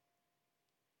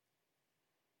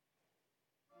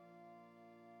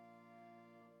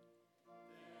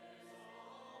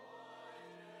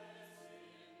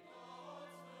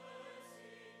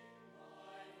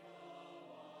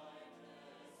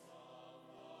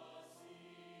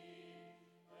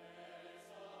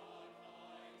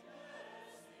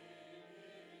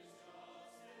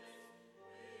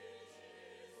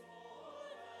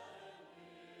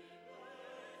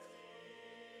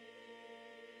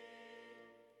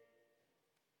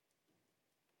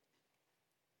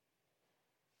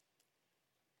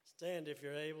Stand if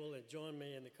you're able and join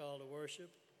me in the call to worship.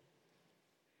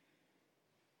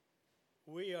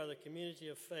 We are the community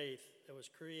of faith that was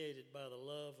created by the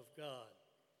love of God.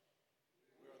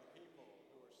 We are the people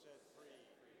who are set free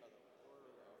by the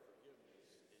word of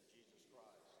forgiveness in Jesus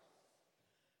Christ.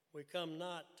 We come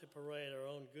not to parade our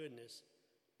own goodness,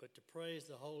 but to praise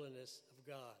the holiness of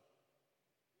God.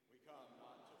 We come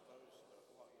not to boast of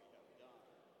what we have done,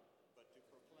 but to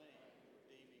proclaim the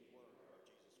redeeming work of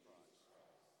Jesus Christ.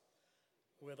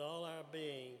 With all our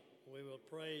being, we will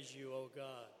praise you, O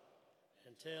God,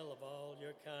 and tell of all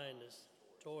your kindness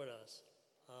toward us.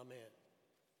 Amen.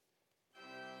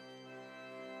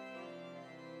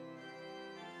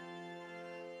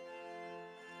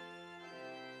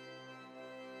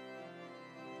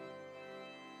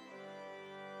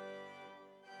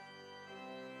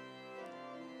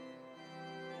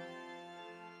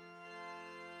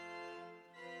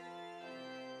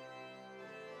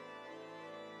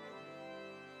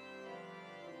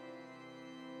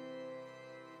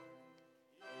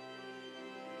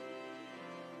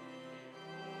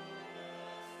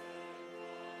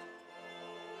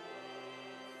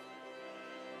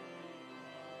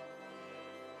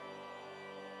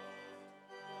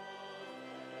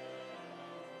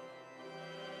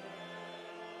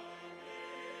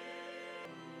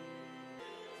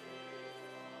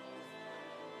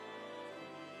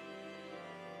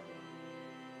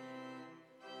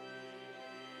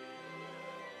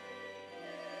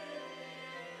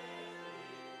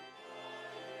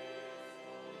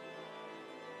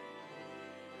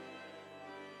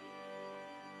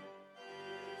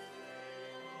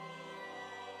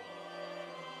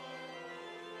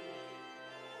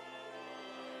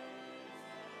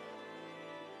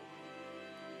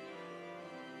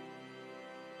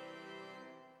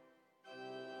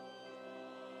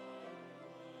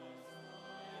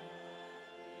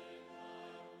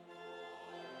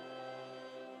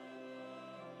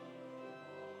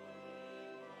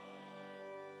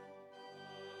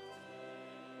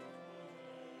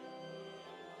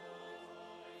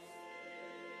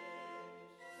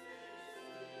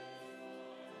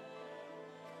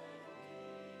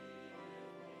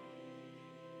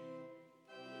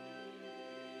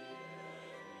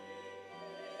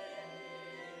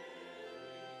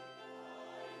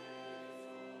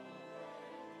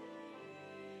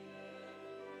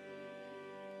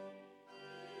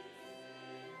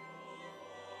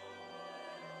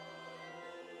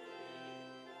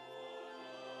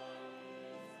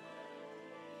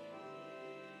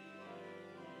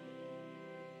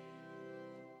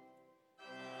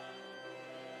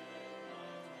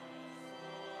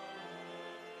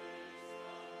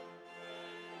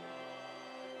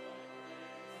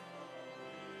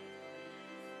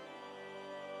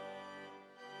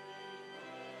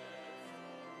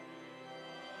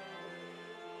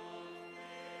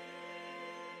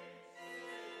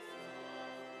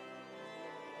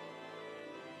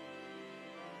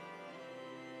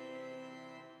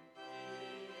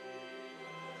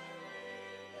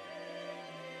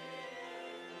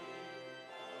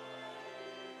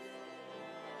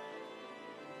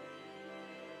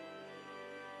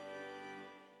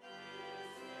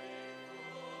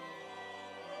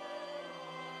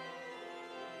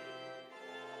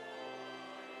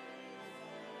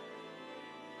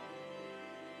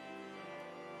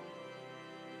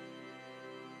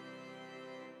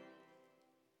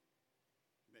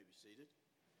 Seated.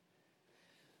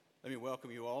 Let me welcome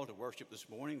you all to worship this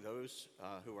morning, those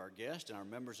who are guests and our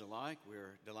members alike.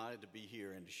 We're delighted to be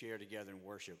here and to share together in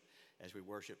worship as we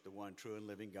worship the one true and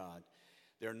living God.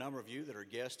 There are a number of you that are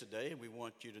guests today, and we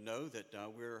want you to know that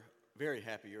we're very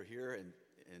happy you're here and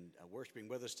worshiping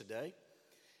with us today.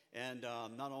 And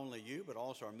not only you, but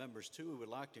also our members too. We would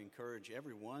like to encourage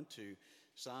everyone to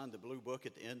sign the blue book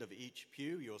at the end of each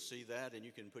pew. You'll see that, and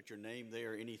you can put your name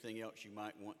there, anything else you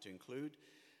might want to include.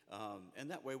 And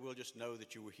that way we'll just know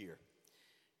that you were here.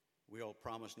 We'll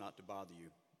promise not to bother you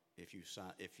if you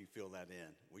fill that in.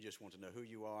 We just want to know who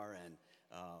you are, and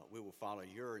we will follow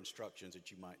your instructions that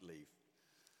you might leave.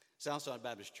 Southside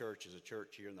Baptist Church is a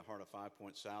church here in the heart of 5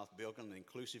 Points South, building an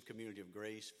inclusive community of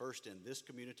grace, first in this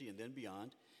community and then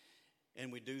beyond.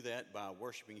 And we do that by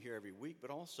worshiping here every week,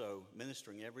 but also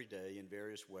ministering every day in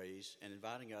various ways and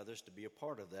inviting others to be a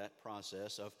part of that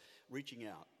process of reaching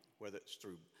out, whether it's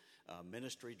through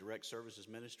ministry, direct services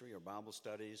ministry, or Bible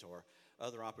studies, or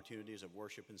other opportunities of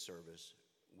worship and service.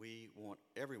 We want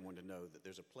everyone to know that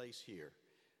there's a place here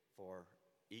for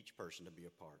each person to be a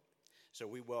part. So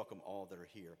we welcome all that are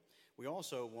here. We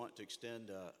also want to extend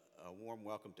a warm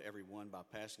welcome to everyone by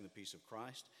passing the peace of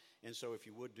Christ. And so if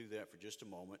you would do that for just a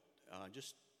moment,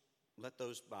 just let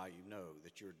those by you know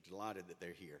that you're delighted that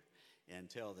they're here, and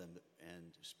tell them and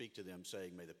speak to them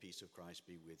saying, may the peace of Christ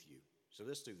be with you. So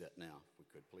let's do that now, if we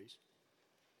could, please.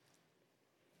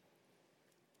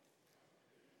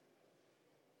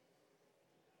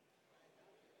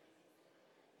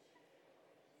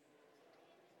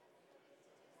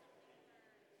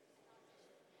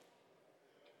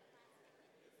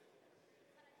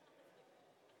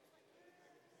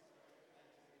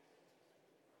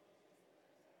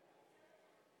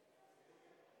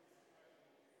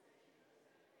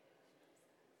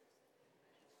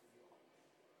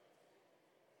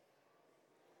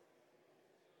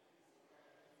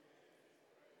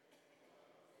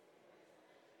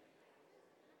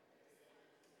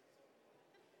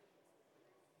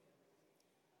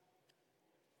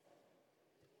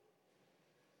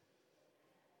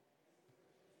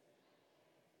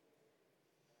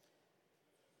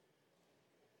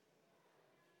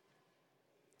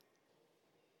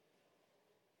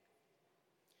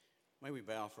 May we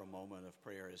bow for a moment of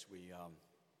prayer as we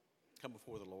come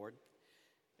before the Lord,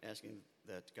 asking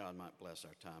that God might bless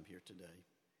our time here today.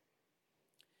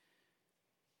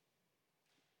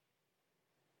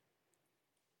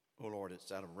 Oh Lord,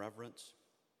 it's out of reverence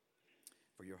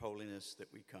for your holiness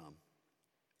that we come.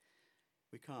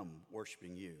 We come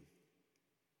worshiping you,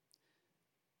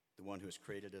 the one who has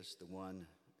created us, the one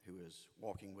who is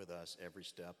walking with us every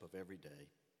step of every day.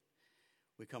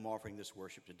 We come offering this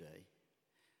worship today.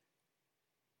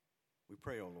 We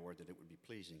pray, O Lord, that it would be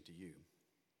pleasing to you,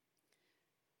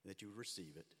 that you would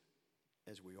receive it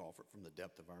as we offer it from the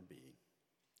depth of our being.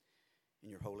 In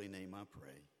your holy name I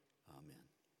pray. Amen.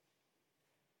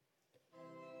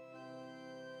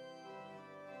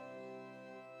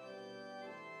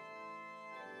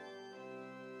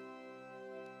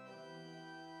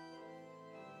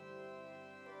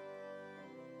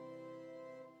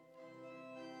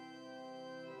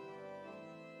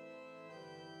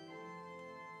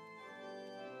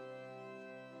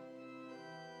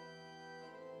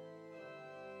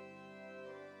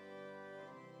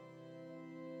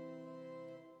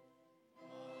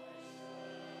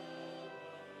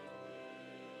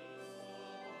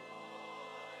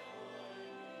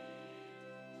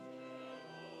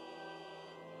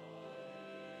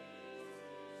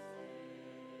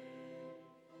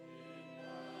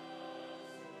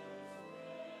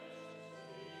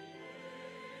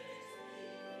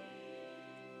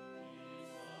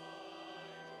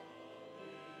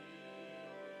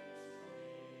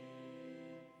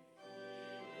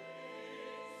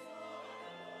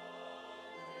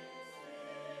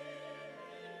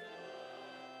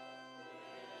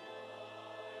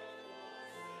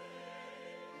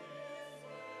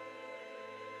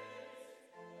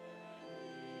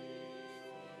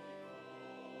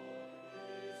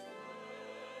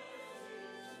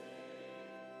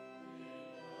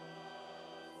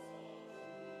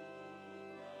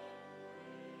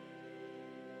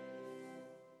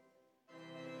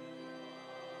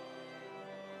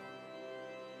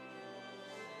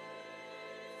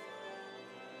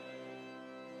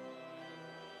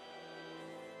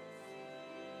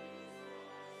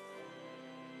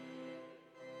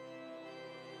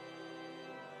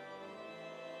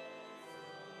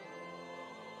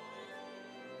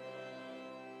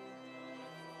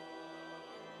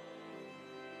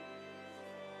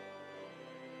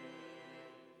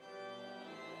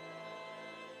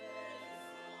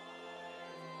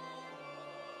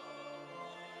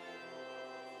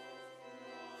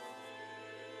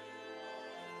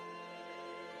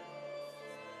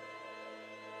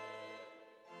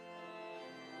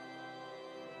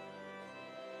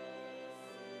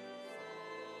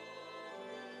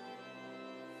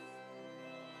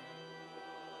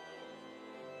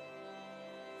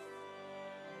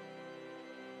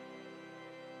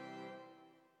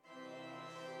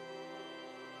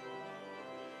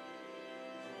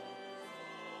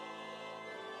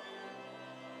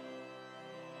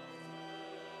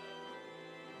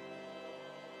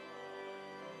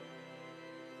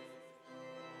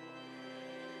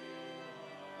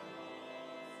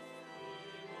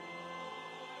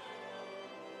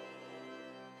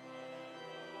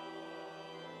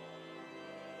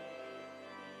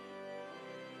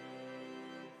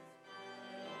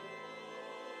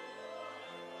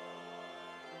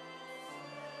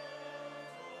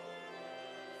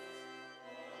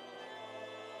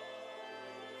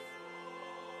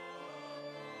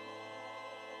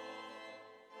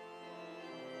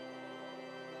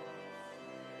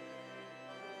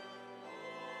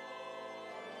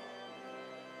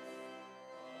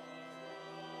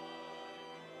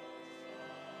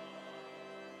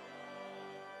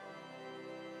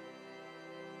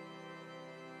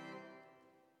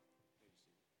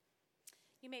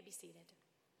 You may be seated.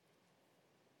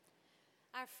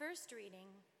 Our first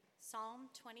reading, Psalm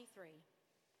 23.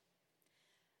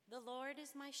 The Lord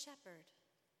is my shepherd,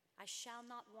 I shall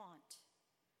not want.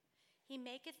 He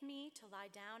maketh me to lie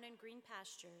down in green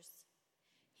pastures.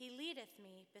 He leadeth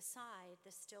me beside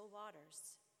the still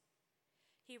waters.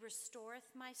 He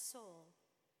restoreth my soul.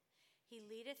 He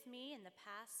leadeth me in the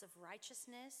paths of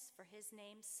righteousness for his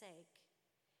name's sake.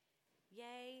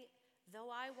 Yea, though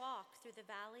I walk through the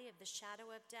valley of the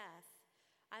shadow of death,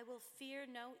 I will fear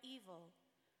no evil,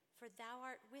 for thou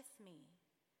art with me.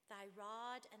 Thy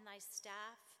rod and thy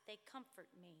staff, they comfort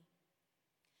me.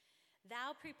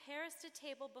 Thou preparest a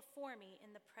table before me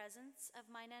in the presence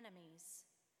of mine enemies.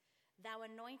 Thou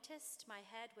anointest my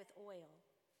head with oil.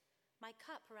 My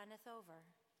cup runneth over.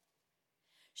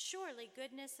 Surely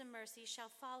goodness and mercy shall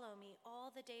follow me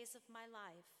all the days of my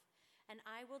life, and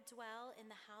I will dwell in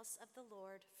the house of the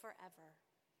Lord forever.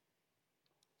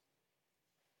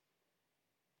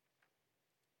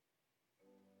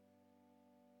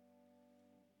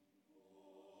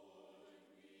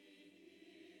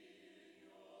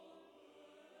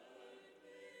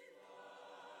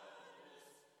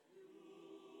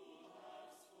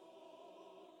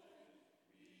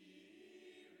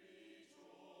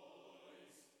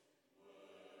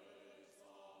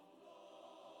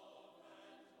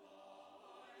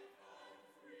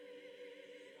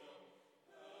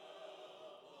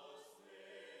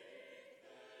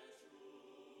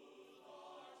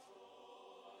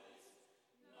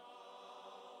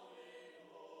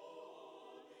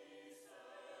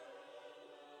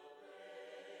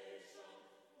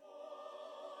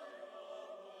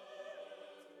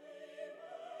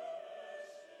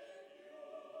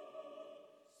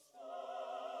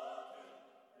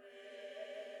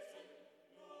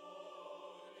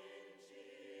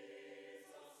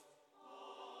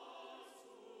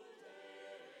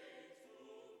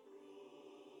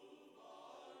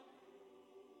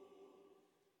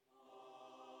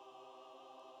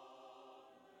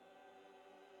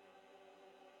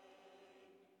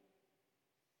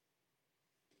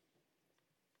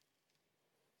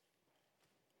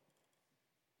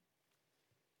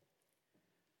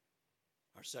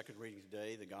 Our second reading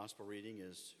today, the gospel reading,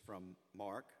 is from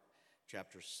Mark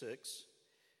chapter 6.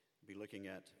 We'll be looking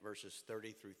at verses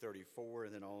 30 through 34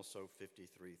 and then also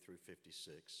 53 through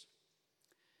 56.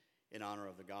 In honor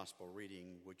of the gospel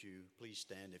reading, would you please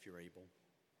stand if you're able?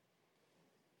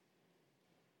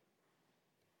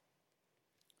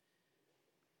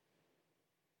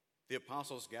 The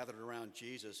apostles gathered around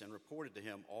Jesus and reported to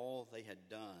him all they had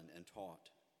done and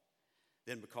taught.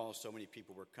 Then, because so many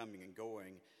people were coming and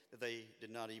going that they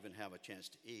did not even have a chance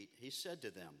to eat, he said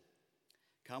to them,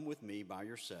 "Come with me by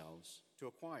yourselves to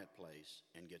a quiet place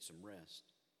and get some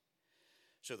rest."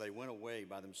 So they went away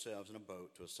by themselves in a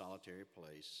boat to a solitary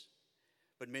place.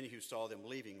 But many who saw them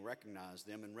leaving recognized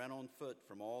them and ran on foot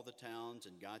from all the towns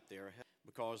and got there,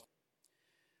 because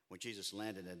when Jesus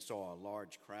landed and saw a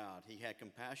large crowd, he had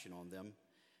compassion on them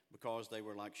because they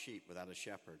were like sheep without a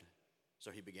shepherd.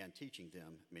 So he began teaching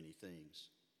them many things.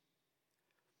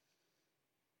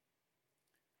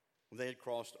 When they had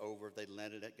crossed over, they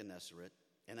landed at Gennesaret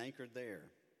and anchored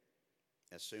there.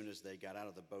 As soon as they got out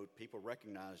of the boat, people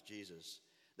recognized Jesus.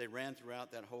 They ran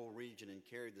throughout that whole region and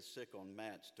carried the sick on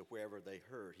mats to wherever they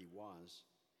heard he was.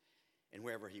 And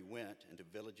wherever he went, into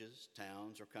villages,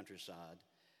 towns, or countryside,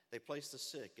 they placed the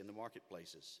sick in the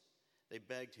marketplaces. They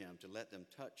begged him to let them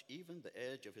touch even the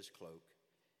edge of his cloak,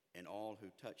 and all who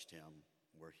touched him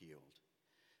were healed.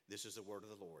 This is the word of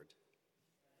the Lord.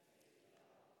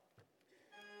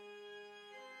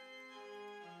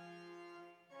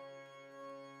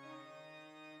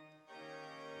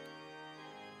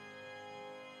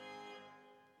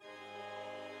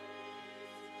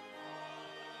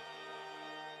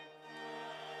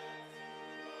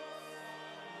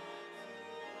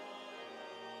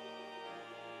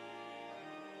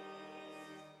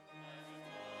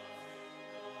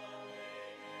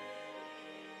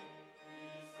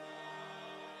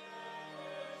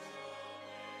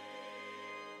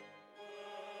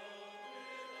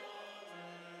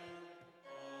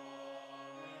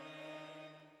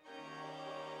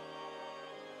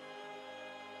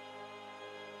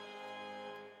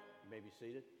 You may be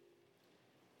seated.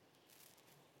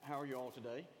 How are you all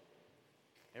today?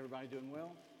 Everybody doing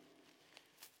well?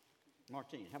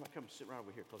 Martine, how about come sit right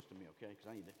over here close to me, okay? Because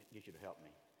I need to get you to help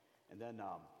me. And then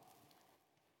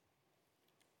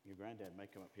your granddad may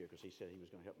come up here because he said he was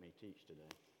going to help me teach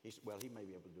today. He may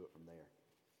be able to do it from there.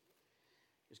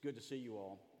 It's good to see you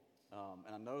all.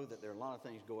 And I know that there are a lot of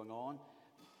things going on.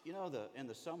 You know, in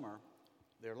the summer,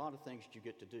 there are a lot of things that you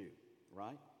get to do,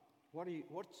 right?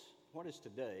 What's what is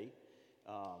today,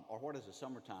 or what is the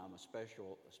summertime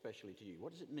especially to you?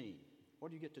 What does it mean? What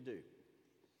do you get to do?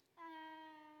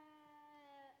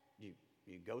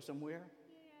 You go somewhere?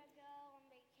 You go on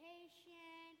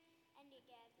vacation, and you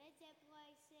get visit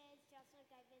places, just like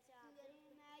I visit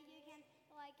Alabama. You can,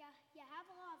 you have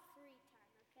a lot of free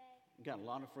time, okay? You got a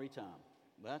lot of free time.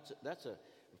 That's a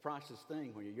priceless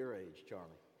thing when you're your age,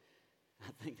 Charlie.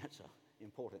 I think that's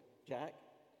important. Jack,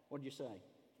 what did you say? You can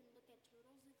look at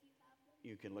turtles if you have them.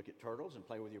 You can look at turtles and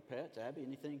play with your pets. Abby,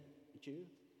 anything at you?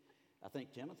 I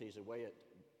think Timothy's away at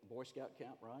Boy Scout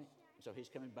camp, right? So he's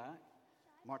coming back.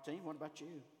 Martine, what about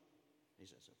you? He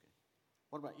says, okay.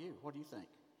 What about you? What do you think?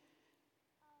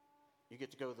 You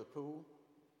get to go to the pool?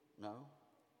 No?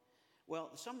 Well,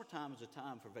 the summertime is a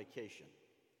time for vacation.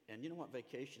 And you know what?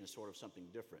 Vacation is sort of something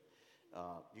different.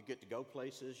 You get to go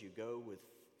places. You go with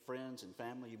friends and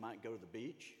family. You might go to the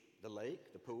beach, the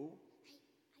lake, the pool. I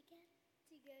get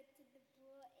to go to the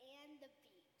pool and the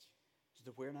beach. To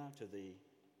the where now?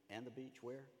 And the beach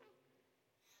where?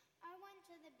 I went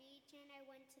to the beach and I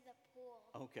went to the pool.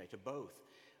 Okay, to both.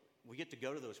 We get to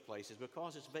go to those places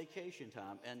because it's vacation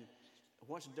time. And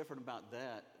what's different about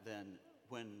that than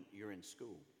when you're in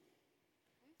school?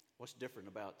 What's different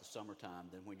about the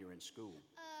summertime than when you're in school?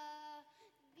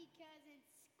 Because in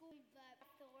school we have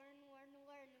to learn.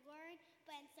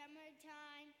 But in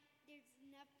summertime, there's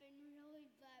nothing really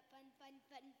but fun.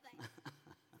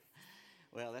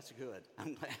 Well, that's good.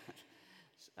 I'm glad.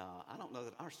 I don't know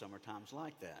that our summertime's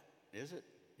like that. Is it?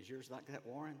 Is yours like that,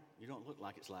 Warren? You don't look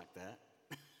like it's like that.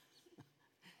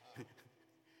 I'm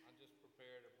just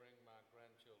prepared to bring my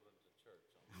grandchildren to church.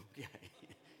 Okay.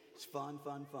 It's fun.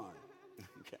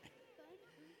 Okay.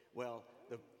 Well,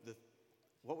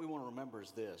 what we want to remember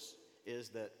is this, is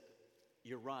that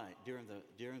you're right. During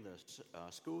the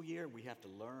school year, we have to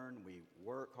learn. We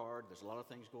work hard. There's a lot of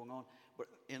things going on. But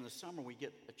in the summer, we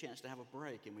get a chance to have a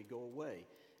break and we go away.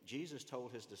 Jesus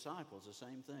told his disciples the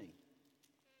same thing.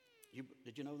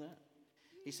 Did you know that?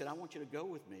 He said, I want you to go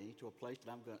with me to a place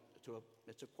that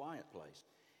it's a quiet place.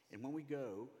 And when we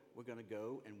go, we're going to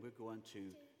go and we're going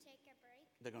to take a break.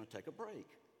 They're going to take a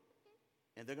break.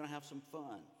 And they're going to have some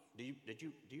fun. Do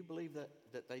you believe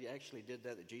that they actually did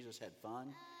that Jesus had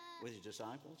fun with his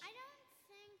disciples? I don't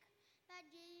think that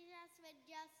Jesus would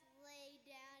just lay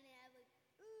down and have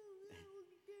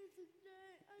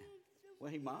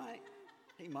Well, he might.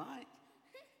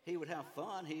 He would have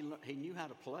fun. He knew how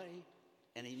to play,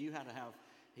 and he knew how to have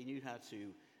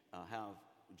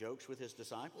jokes with his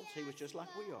disciples. Yes, he was just like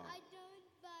we are. I don't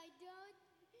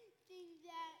think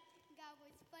that God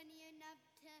was funny enough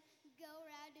to go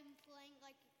around and playing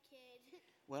like a kid.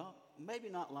 Well, maybe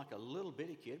not like a little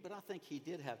bitty kid, but I think he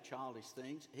did have childish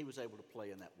things. He was able to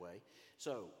play in that way.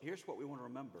 So here's what we want to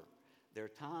remember. There are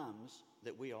times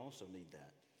that we also need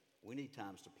that. We need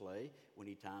times to play. We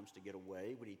need times to get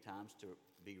away. We need times to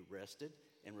be rested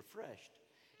and refreshed.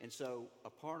 And so a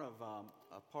part of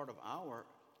our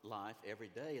life every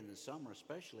day, in the summer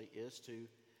especially, is to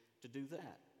do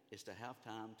that, is to have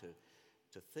time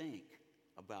to think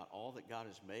about all that God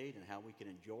has made and how we can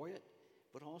enjoy it,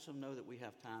 but also know that we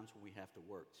have times when we have to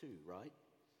work too, right?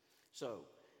 So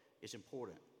it's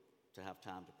important to have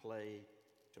time to play,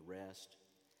 to rest.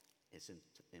 It's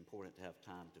important to have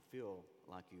time to feel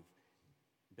like you've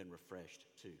been refreshed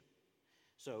too.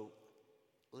 So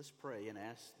let's pray and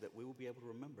ask that we will be able to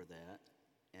remember that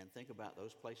and think about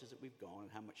those places that we've gone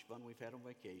and how much fun we've had on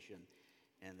vacation,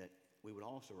 and that we would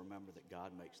also remember that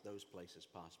God makes those places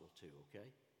possible too, okay?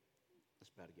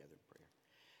 Let's bow together in prayer.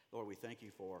 Lord, we thank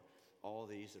you for all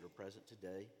these that are present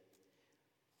today,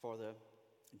 for the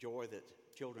joy that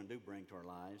children do bring to our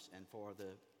lives, and for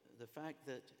the fact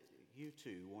that you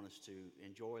too want us to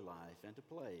enjoy life and to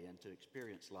play and to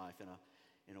experience life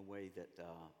in a way that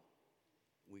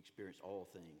we experience all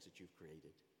things that you've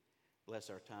created. Bless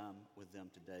our time with them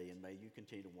today, and may you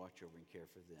continue to watch over and care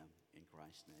for them. In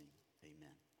Christ's name,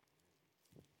 amen.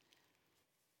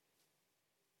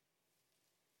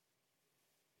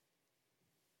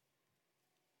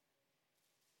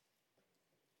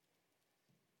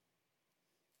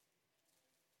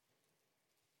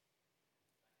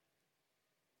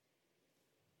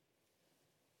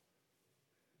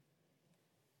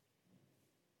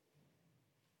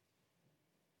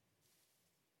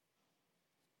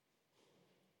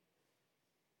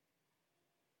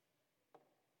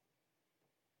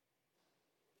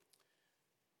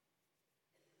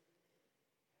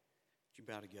 Would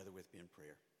you bow together with me in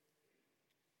prayer?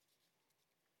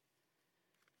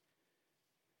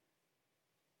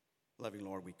 Loving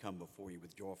Lord, we come before you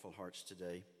with joyful hearts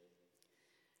today.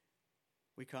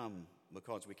 We come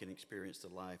because we can experience the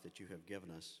life that you have given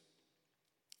us.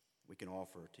 we can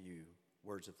offer to you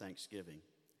words of thanksgiving.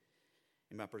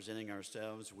 And by presenting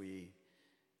ourselves, we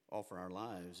offer our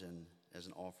lives and as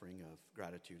an offering of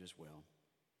gratitude as well.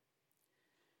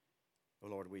 Oh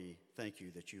Lord, we thank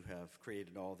you that you have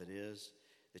created all that is,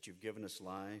 that you've given us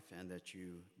life, and that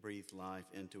you breathed life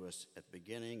into us at the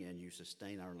beginning, and you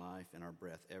sustain our life and our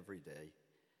breath every day.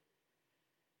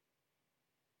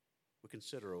 We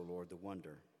consider, O Lord, the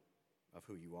wonder of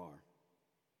who you are,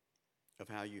 of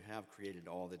how you have created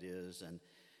all that is, and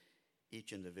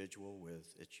each individual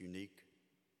with its unique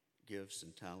gifts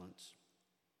and talents.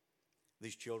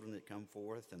 These children that come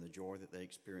forth and the joy that they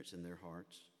experience in their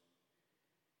hearts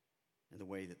and the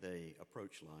way that they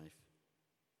approach life.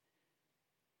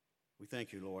 We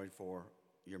thank you, Lord, for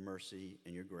your mercy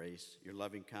and your grace, your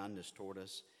loving kindness toward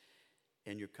us,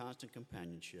 and your constant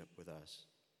companionship with us.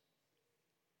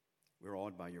 We're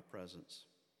awed by your presence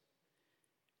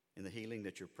and the healing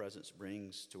that your presence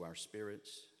brings to our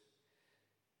spirits,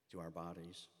 to our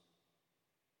bodies.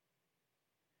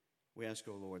 We ask,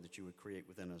 O Lord, that you would create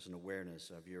within us an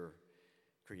awareness of your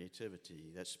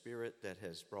creativity, that spirit that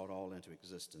has brought all into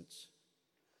existence.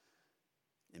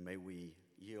 And may we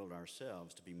yield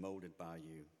ourselves to be molded by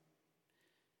you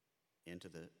into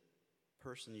the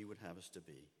person you would have us to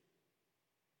be.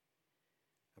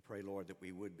 I pray, Lord, that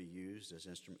we would be used as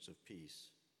instruments of peace,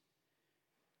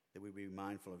 that we would be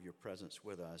mindful of your presence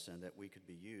with us, and that we could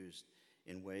be used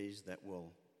in ways that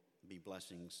will be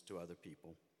blessings to other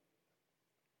people.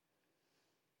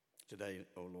 Today,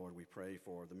 O Lord, we pray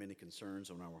for the many concerns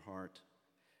on our heart,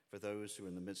 for those who are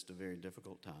in the midst of very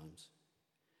difficult times,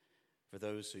 for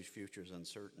those whose future is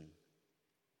uncertain,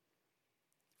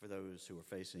 for those who are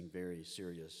facing very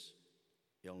serious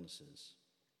illnesses,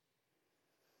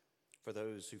 for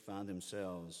those who find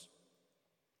themselves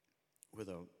with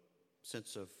a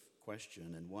sense of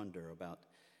question and wonder about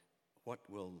what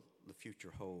will the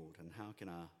future hold and how can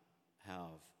I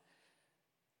have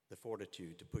the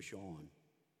fortitude to push on.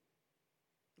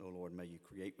 Oh Lord, may you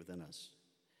create within us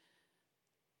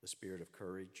the spirit of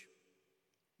courage.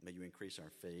 May you increase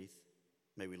our faith.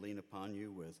 May we lean upon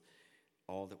you with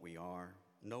all that we are,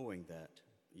 knowing that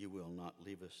you will not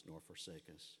leave us nor forsake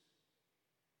us.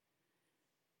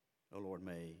 Oh Lord,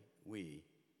 may we,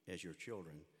 as your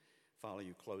children, follow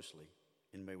you closely,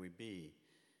 and may we be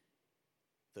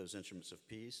those instruments of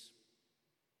peace.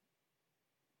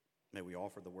 May we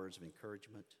offer the words of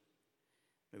encouragement.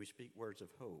 May we speak words of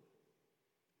hope,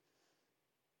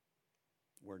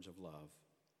 words of love.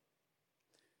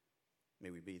 May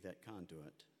we be that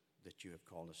conduit that you have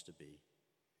called us to be.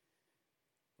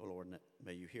 Oh Lord,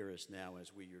 may you hear us now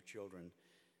as we, your children,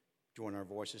 join our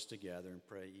voices together and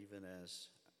pray even as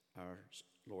our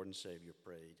Lord and Savior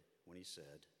prayed when he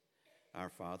said, Our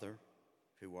Father,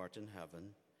 who art in heaven,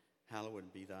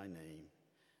 hallowed be thy name.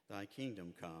 Thy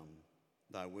kingdom come,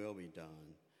 thy will be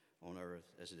done on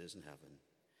earth as it is in heaven.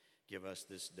 Give us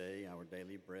this day our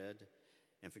daily bread,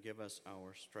 and forgive us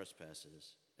our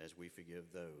trespasses as we forgive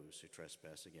those who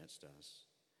trespass against us.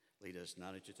 Lead us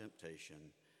not into temptation,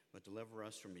 but deliver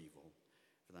us from evil.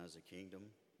 For thine is the kingdom,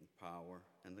 and power,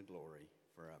 and the glory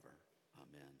forever.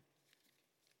 Amen.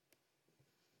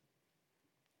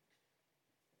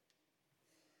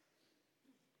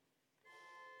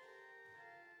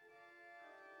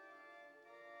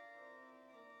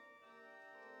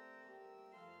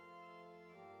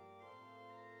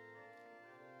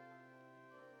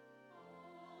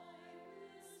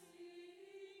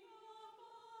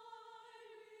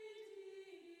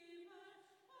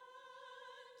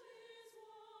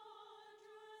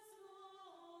 Wondrous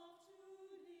love to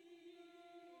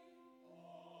thee.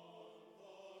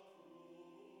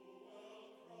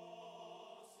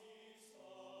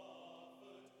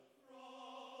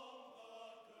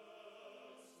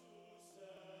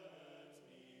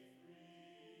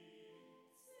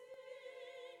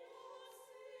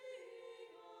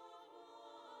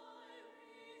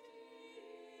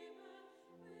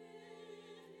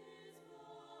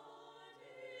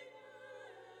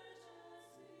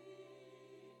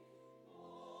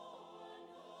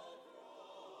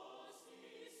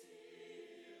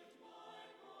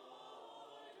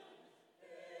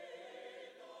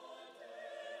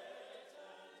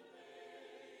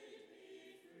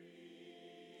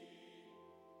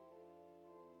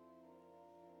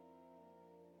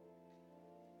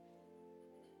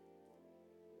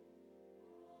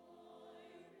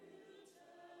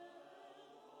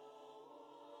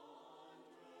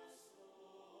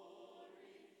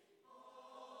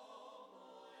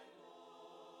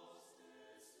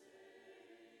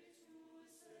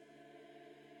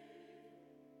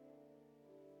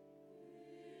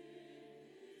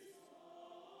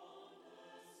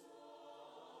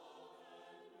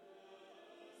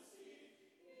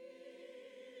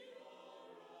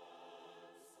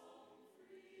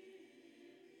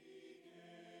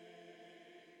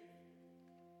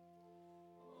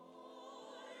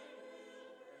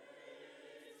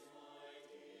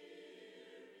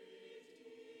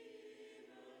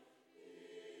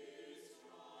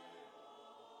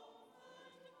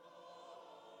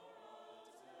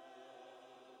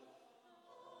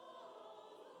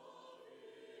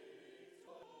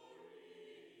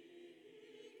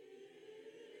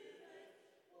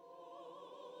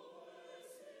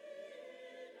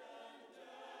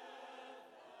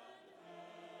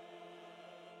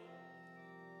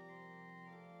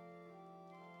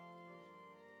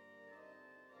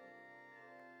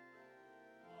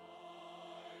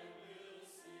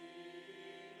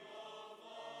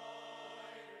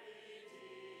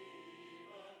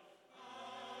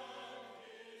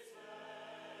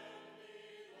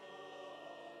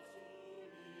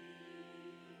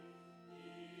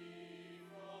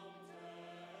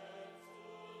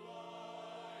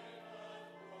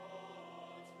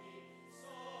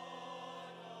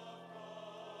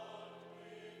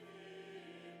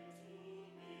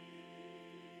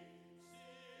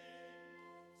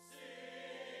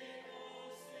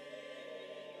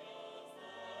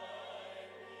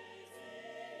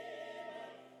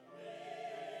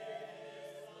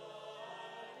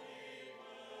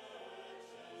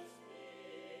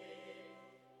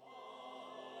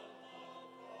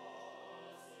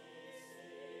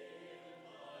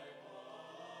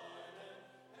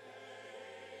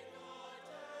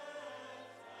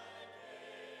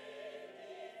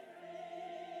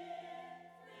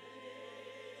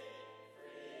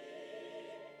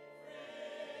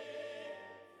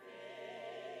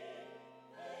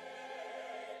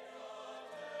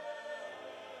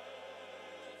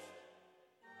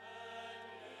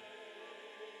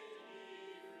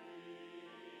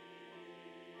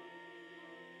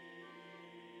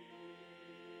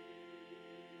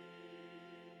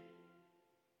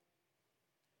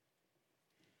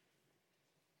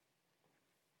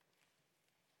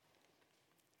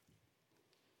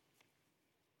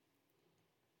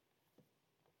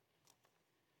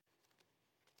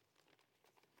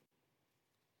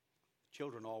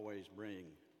 Children always bring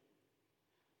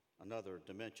another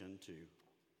dimension to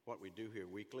what we do here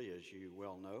weekly, as you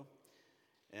well know.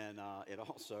 And it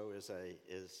also is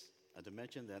a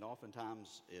dimension that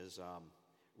oftentimes is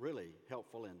really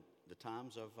helpful in the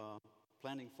times of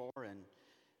planning for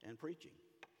and preaching,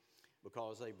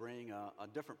 because they bring a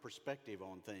different perspective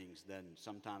on things than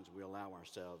sometimes we allow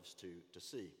ourselves to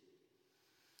see.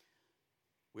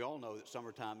 We all know that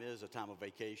summertime is a time of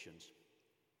vacations.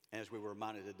 As we were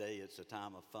reminded today, it's a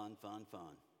time of fun, fun,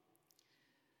 fun.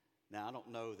 Now, I don't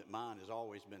know that mine has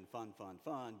always been fun, fun,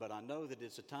 fun, but I know that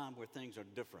it's a time where things are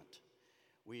different.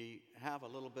 We have a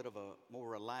little bit of a more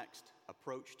relaxed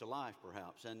approach to life,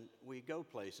 perhaps, and we go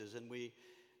places and we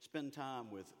spend time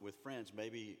with friends,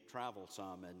 maybe travel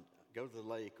some and go to the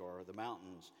lake or the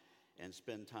mountains and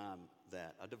spend time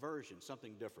that, a diversion,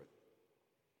 something different.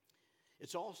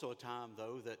 It's also a time,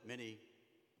 though, that many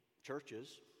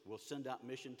churches will send out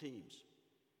mission teams.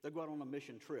 They'll go out on a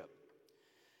mission trip.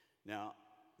 Now,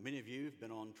 many of you have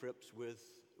been on trips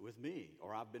with me,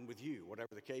 or I've been with you,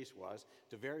 whatever the case was,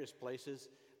 to various places,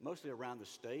 mostly around the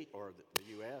state or the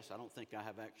U.S. I don't think I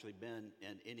have actually been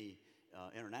in any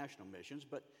international missions,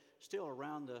 but still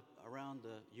around the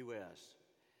U.S.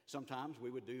 Sometimes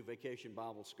we would do vacation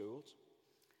Bible schools.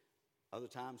 Other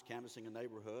times canvassing a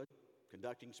neighborhood,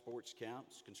 conducting sports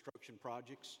camps, construction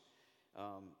projects,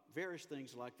 various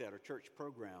things like that, or church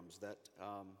programs that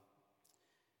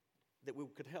we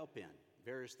could help in,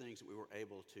 various things that we were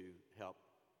able to help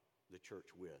the church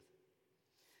with.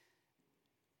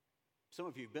 Some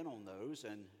of you have been on those,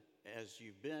 and as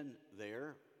you've been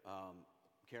there,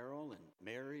 Carol and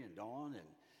Mary and Dawn and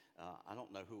I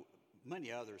don't know who, many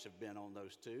others have been on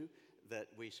those too, that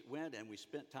we went and we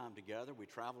spent time together, we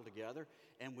traveled together,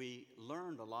 and we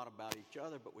learned a lot about each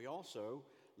other, but we also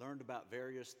learned about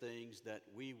various things that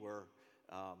we were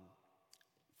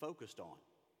focused on.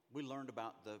 We learned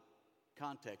about the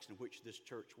context in which this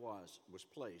church was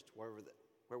placed, where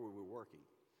we were working.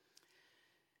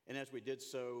 And as we did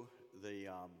so,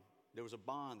 there was a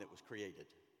bond that was created,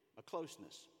 a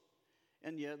closeness.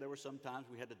 And yeah, there were some times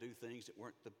we had to do things that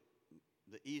weren't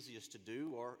the easiest to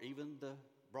do, or even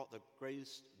brought the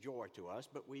greatest joy to us,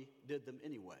 but we did them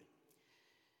anyway.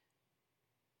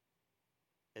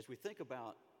 As we think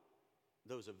about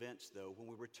those events, though, when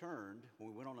we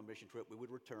went on a mission trip, we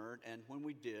would return, and when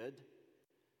we did,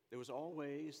 there was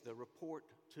always the report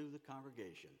to the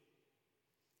congregation.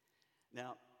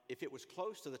 Now, if it was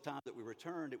close to the time that we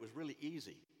returned, it was really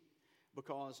easy,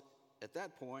 because at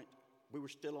that point, we were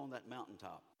still on that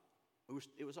mountaintop.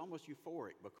 It was almost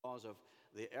euphoric because of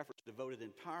the efforts devoted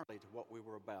entirely to what we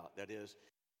were about, that is,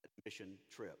 a mission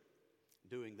trip,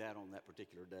 doing that on that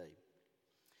particular day.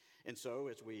 And so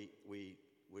as we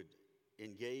would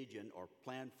engage in or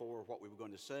plan for what we were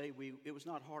going to say, it was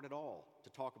not hard at all to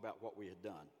talk about what we had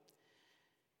done.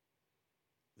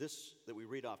 This that we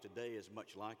read off today is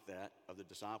much like that of the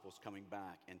disciples coming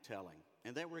back and telling.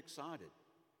 And they were excited.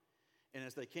 And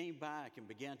as they came back and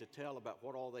began to tell about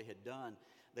what all they had done,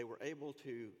 they were able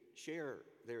to share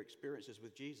their experiences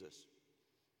with Jesus.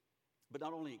 But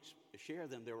not only share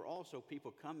them, there were also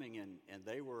people coming and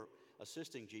they were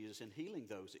assisting Jesus in healing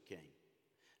those that came.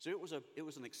 So it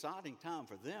was an exciting time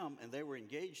for them, and they were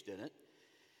engaged in it.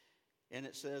 And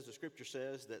it says, the scripture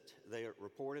says that they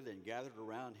reported and gathered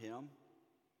around him.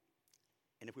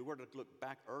 And if we were to look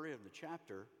back earlier in the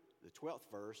chapter, the 12th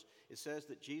verse, it says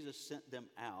that Jesus sent them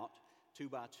out 2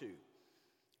 by 2.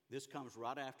 This comes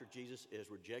right after Jesus is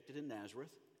rejected in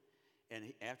Nazareth.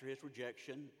 And after his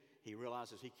rejection, he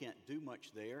realizes he can't do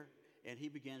much there. And he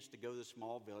begins to go to the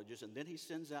small villages. And then he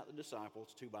sends out the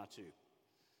disciples 2 by 2.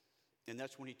 And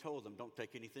that's when he told them, don't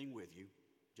take anything with you,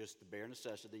 just the bare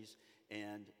necessities.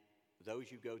 And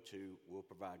those you go to will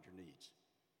provide your needs.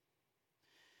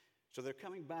 So they're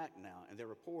coming back now, and they're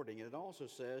reporting. And it also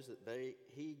says that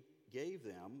he gave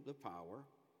them the power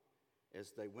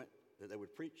as they went, that they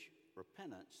would preach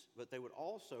repentance, but they would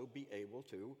also be able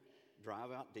to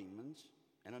drive out demons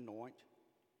and anoint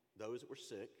those that were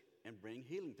sick and bring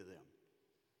healing to them.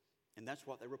 And that's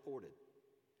what they reported,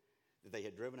 that they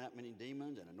had driven out many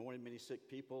demons and anointed many sick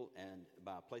people, and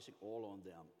by placing oil on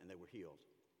them, and they were healed.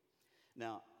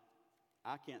 Now,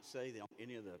 I can't say that on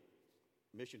any of the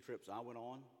mission trips I went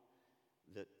on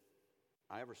that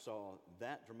I ever saw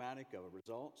that dramatic of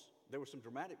results. There were some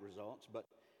dramatic results, but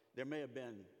there may have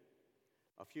been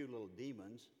a few little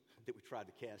demons that we tried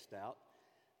to cast out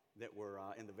that were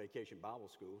in the vacation Bible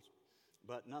schools.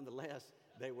 But nonetheless,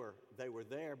 they were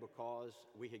there because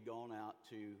we had gone out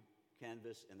to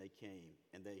canvas, and they came,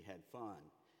 and they had fun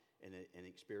in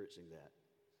experiencing that.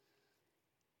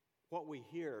 What we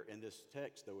hear in this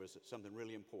text, though, is something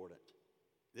really important.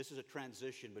 This is a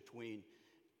transition between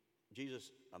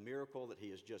Jesus, a miracle that he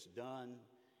has just done,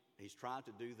 he's tried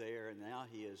to do there, and now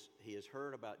he has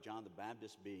heard about John the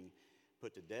Baptist being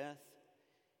put to death,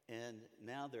 and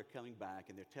now they're coming back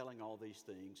and they're telling all these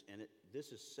things, and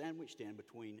this is sandwiched in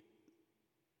between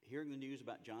hearing the news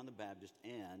about John the Baptist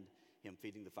and him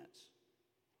feeding the 5,000.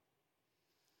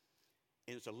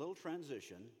 And it's a little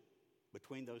transition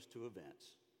between those two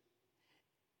events,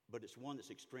 but it's one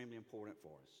that's extremely important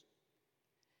for us.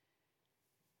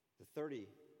 The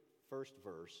 31st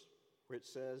verse, where it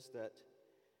says that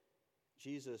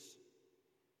Jesus,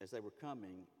 as they were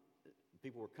coming,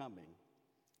 people were coming,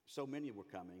 so many were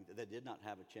coming that they did not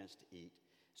have a chance to eat.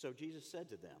 So Jesus said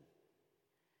to them,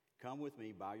 "Come with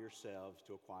me by yourselves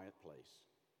to a quiet place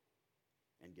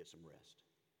and get some rest."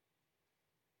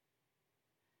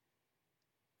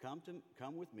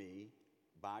 Come with me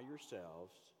by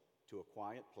yourselves to a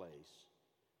quiet place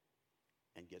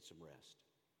and get some rest.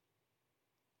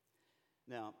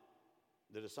 Now,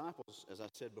 the disciples, as I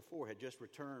said before, had just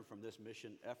returned from this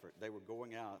mission effort. They were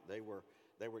going out. They were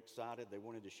excited. They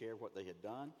wanted to share what they had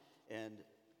done. And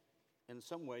in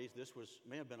some ways, this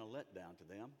may have been a letdown to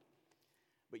them.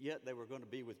 But yet they were going to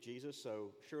be with Jesus,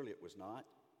 so surely it was not.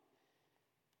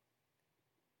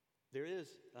 There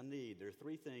is a need. There are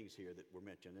three things here that were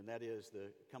mentioned, and that is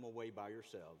the come away by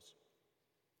yourselves,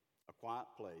 a quiet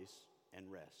place, and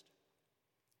rest.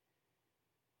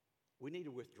 We need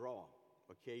to withdraw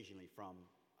occasionally from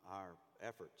our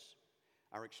efforts,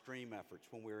 our extreme efforts,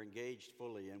 when we're engaged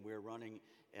fully and we're running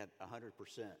at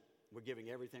 100%. We're giving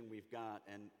everything we've got,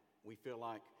 and we feel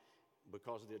like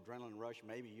because of the adrenaline rush,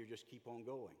 maybe you just keep on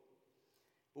going.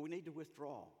 But we need to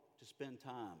withdraw, to spend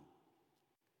time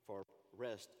for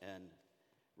rest and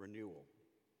renewal.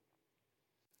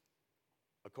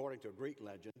 According to a Greek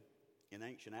legend, in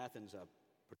ancient Athens, a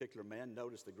particular man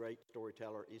noticed the great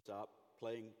storyteller Aesop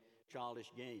playing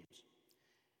childish games.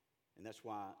 And that's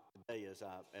why today, as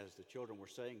the children were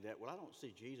saying that, well, I don't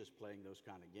see Jesus playing those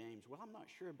kind of games. Well, I'm not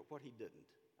sure, but what he didn't.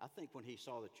 I think when he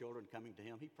saw the children coming to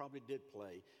him, he probably did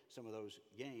play some of those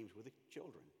games with the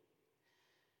children.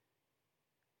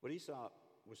 But Aesop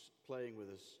was playing with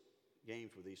his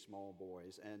games with these small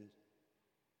boys, and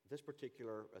this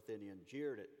particular Athenian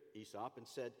jeered at Aesop and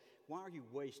said, "Why are you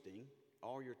wasting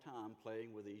all your time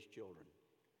playing with these children?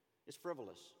 It's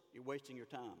frivolous. You're wasting your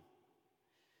time."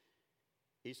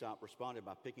 Aesop responded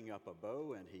by picking up a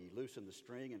bow, and he loosened the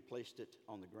string and placed it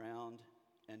on the ground,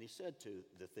 and he said to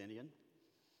the Athenian,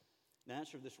 "Now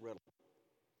answer this riddle,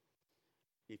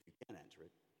 if you can answer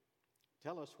it.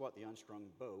 Tell us what the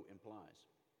unstrung bow implies."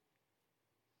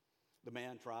 The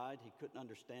man tried. He couldn't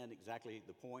understand exactly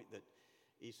the point that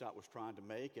Aesop was trying to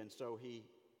make, and so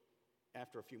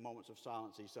after a few moments of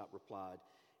silence, Aesop replied,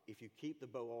 "If you keep the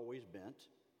bow always bent,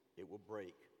 it will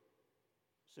break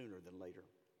sooner than later.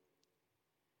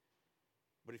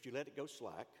 But if you let it go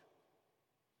slack,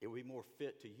 it will be more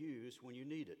fit to use when you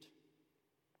need it."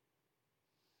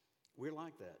 We're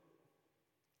like that.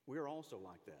 We're also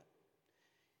like that.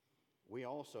 We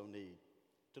also need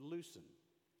to loosen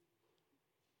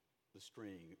the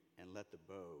string and let the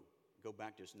bow go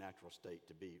back to its natural state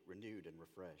to be renewed and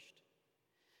refreshed.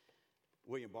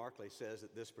 William Barclay says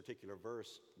that this particular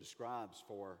verse describes,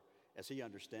 as he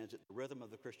understands it, the rhythm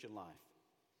of the Christian life.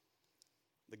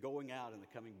 The going out and the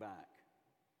coming back.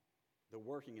 The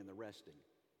working and the resting.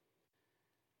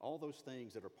 All those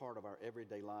things that are part of our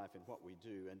everyday life and what we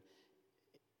do. And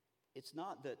it's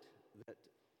not that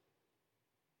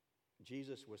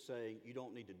Jesus was saying you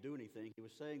don't need to do anything. He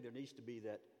was saying there needs to be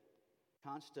that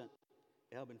constant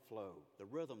ebb and flow, the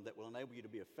rhythm that will enable you to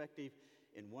be effective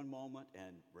in one moment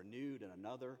and renewed in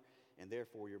another, and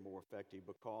therefore you're more effective,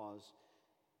 because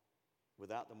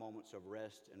without the moments of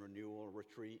rest and renewal or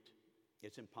retreat,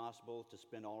 it's impossible to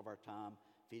spend all of our time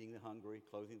feeding the hungry,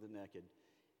 clothing the naked,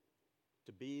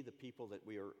 to be the people that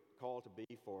we are called to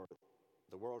be for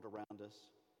the world around us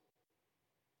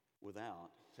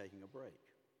without taking a break.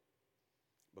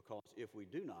 Because if we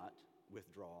do not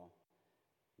withdraw,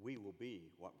 we will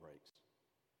be what breaks.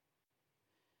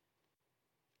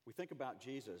 We think about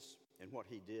Jesus and what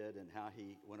he did and how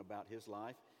he went about his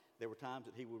life. There were times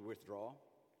that he would withdraw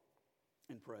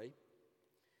and pray.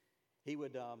 He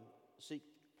would seek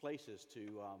places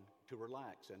to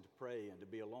relax and to pray and to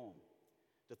be alone,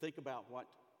 to think about what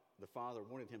the Father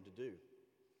wanted him to do.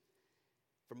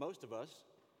 For most of us,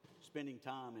 spending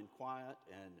time in quiet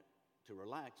and to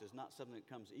relax is not something that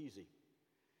comes easy,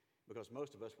 because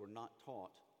most of us were not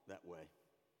taught that way.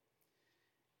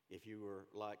 If you were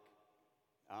like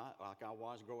I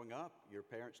was growing up, your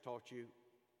parents taught you,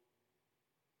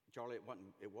 Charlie,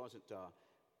 it wasn't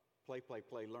play,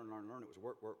 learn, it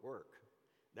was work.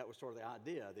 That was sort of the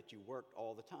idea, that you worked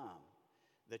all the time,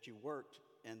 that you worked,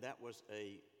 and that was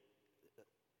a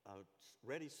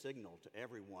ready signal to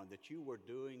everyone that you were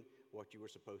doing what you were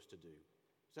supposed to do.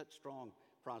 It's that strong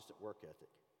Protestant work ethic.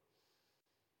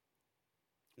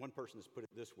 One person has put it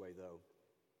this way, though,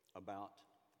 about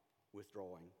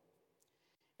withdrawing.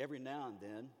 Every now and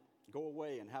then, go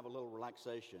away and have a little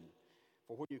relaxation.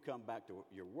 For when you come back to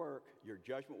your work, your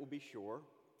judgment will be sure,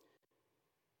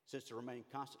 since to remain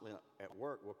constantly at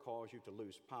work will cause you to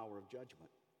lose power of judgment.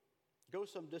 Go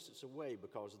some distance away,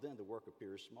 because then the work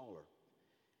appears smaller,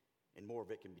 and more of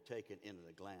it can be taken in at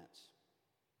a glance.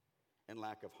 And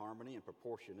lack of harmony and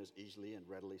proportion is easily and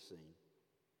readily seen.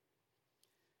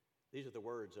 These are the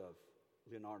words of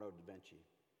Leonardo da Vinci.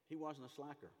 He wasn't a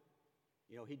slacker.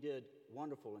 You know, he did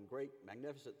wonderful and great,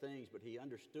 magnificent things, but he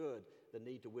understood the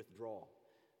need to withdraw,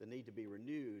 the need to be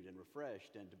renewed and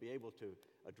refreshed, and to be able to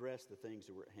address the things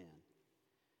that were at hand.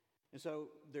 And so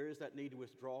there is that need to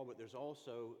withdraw, but there's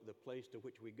also the place to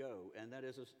which we go, and that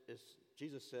is, as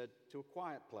Jesus said, to a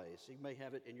quiet place. You may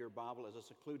have it in your Bible as a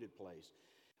secluded place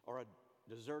or a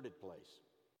deserted place.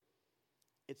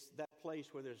 It's that place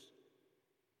where there's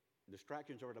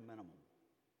distractions are at a minimum.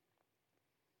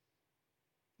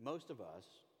 Most of us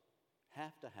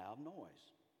have to have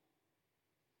noise.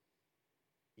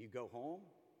 You go home,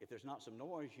 if there's not some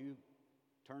noise, you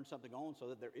turn something on so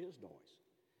that there is noise.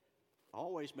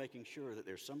 Always making sure that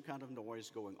there's some kind of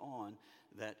noise going on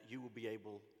that you will be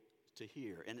able to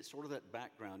hear. And it's sort of that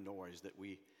background noise that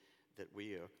we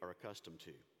are accustomed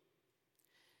to.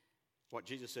 What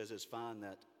Jesus says is, find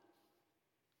that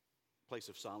place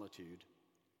of solitude,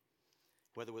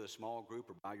 whether with a small group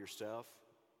or by yourself.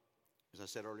 As I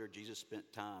said earlier, Jesus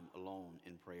spent time alone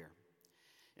in prayer.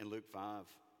 In Luke 5,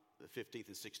 the 15th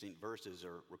and 16th verses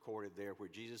are recorded there, where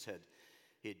Jesus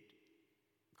he'd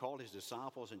called his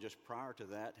disciples, and just prior to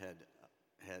that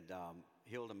had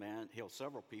healed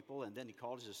several people, and then he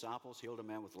called his disciples, healed a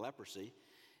man with leprosy,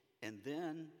 and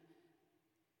then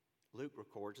Luke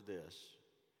records this,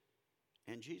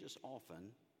 and Jesus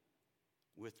often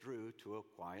withdrew to a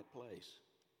quiet place.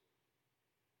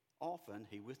 Often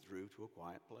he withdrew to a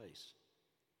quiet place.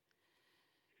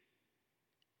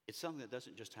 It's something that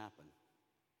doesn't just happen.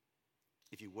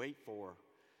 If you wait for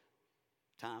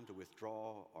time to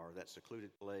withdraw, or that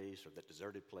secluded place, or that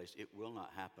deserted place, it will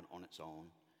not happen on its own.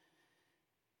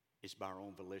 It's by our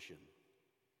own volition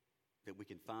that we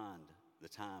can find the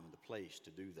time and the place to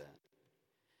do that.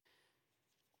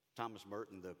 Thomas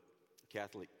Merton, the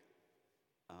Catholic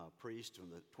priest from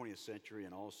the 20th century,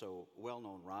 and also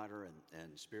well-known writer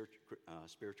and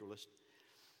spiritualist,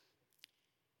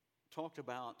 talked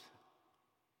about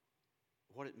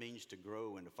what it means to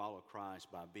grow and to follow Christ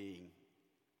by being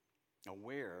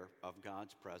aware of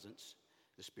God's presence,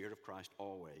 the Spirit of Christ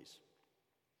always.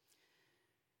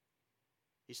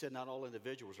 He said not all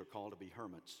individuals are called to be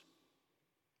hermits,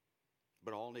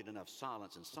 but all need enough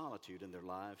silence and solitude in their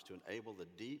lives to enable the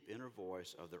deep inner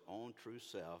voice of their own true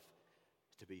self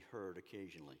to be heard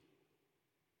occasionally.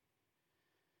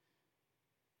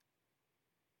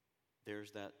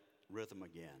 There's that rhythm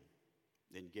again,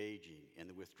 the engaging and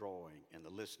the withdrawing and the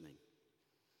listening.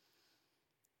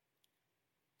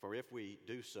 For if we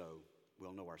do so,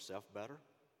 we'll know ourselves better,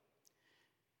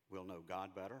 we'll know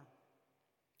God better,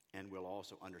 and we'll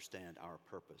also understand our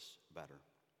purpose better.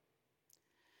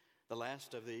 The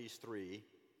last of these three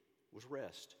was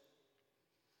rest.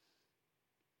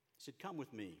 He said, come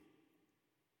with me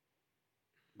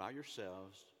by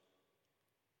yourselves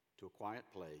to a quiet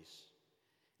place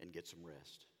and get some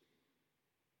rest.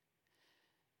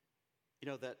 You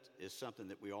know, that is something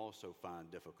that we also find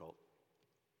difficult,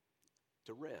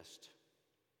 to rest.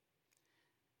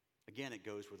 Again, it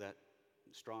goes with that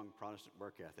strong Protestant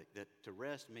work ethic, that to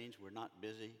rest means we're not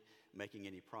busy making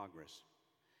any progress.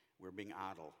 We're being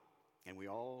idle. And we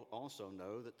all also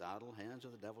know that the idle hands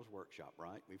are the devil's workshop,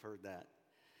 right? We've heard that.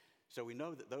 So we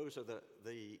know that those are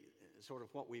the sort of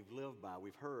what we've lived by.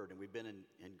 We've heard and we've been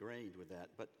ingrained with that.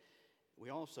 But we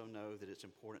also know that it's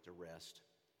important to rest,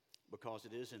 because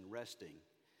it is in resting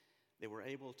that we're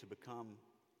able to become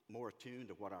more attuned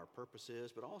to what our purpose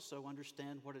is, but also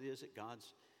understand what it is that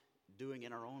God's doing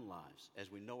in our own lives as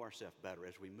we know ourselves better,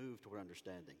 as we move toward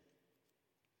understanding.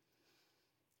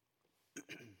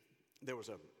 There was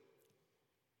a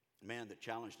man that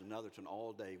challenged another to an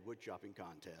all-day wood chopping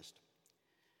contest.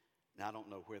 Now, I don't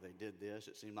know where they did this.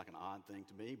 It seemed like an odd thing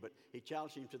to me, but he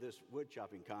challenged him to this wood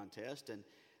chopping contest, and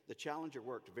the challenger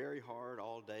worked very hard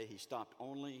all day. He stopped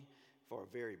only for a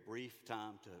very brief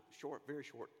time very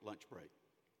short lunch break.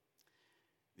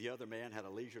 The other man had a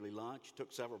leisurely lunch,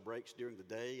 took several breaks during the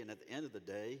day, and at the end of the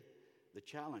day, the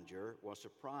challenger was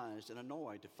surprised and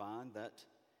annoyed to find that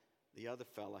the other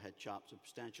fellow had chopped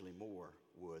substantially more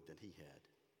wood than he had.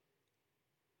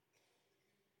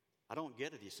 "I don't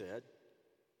get it," he said.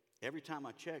 "Every time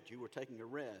I checked, you were taking a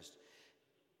rest,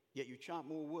 yet you chopped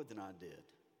more wood than I did."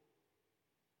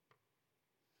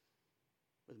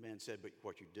 But the man said, "But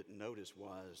what you didn't notice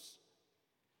was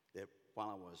that while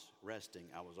I was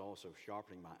resting, I was also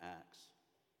sharpening my axe."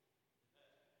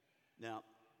 Now,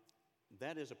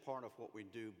 that is a part of what we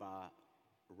do by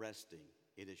resting.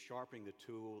 It is sharpening the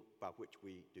tool by which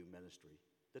we do ministry,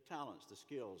 the talents, the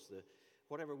skills,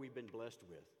 whatever we've been blessed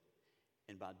with.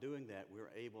 And by doing that,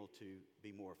 we're able to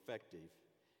be more effective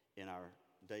in our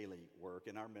daily work,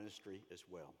 in our ministry as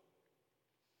well.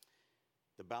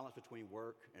 The balance between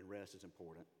work and rest is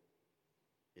important.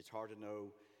 It's hard to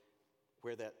know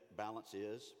where that balance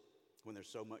is when there's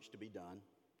so much to be done.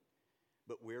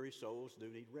 But weary souls do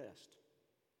need rest,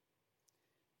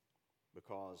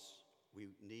 because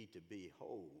we need to be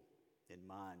whole in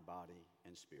mind, body,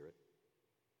 and spirit.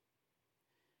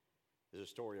 There's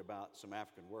a story about some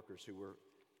African workers who were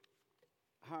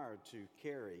hired to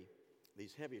carry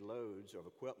these heavy loads of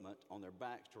equipment on their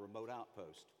backs to a remote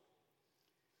outpost.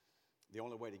 The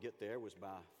only way to get there was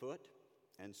by foot,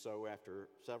 and so after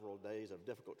several days of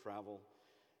difficult travel,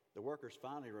 the workers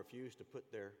finally refused to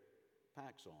put their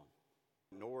packs on.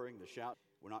 Ignoring the shout,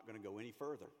 "We're not going to go any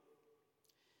further."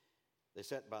 They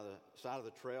sat by the side of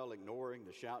the trail, ignoring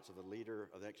the shouts of the leader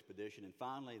of the expedition, and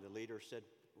finally the leader said,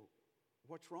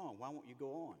 "What's wrong? Why won't you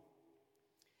go on?"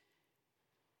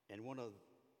 And one of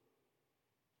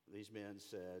these men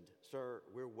said, "Sir,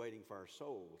 we're waiting for our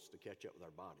souls to catch up with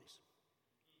our bodies."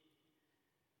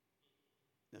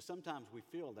 Now, sometimes we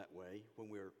feel that way when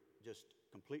we're just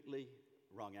completely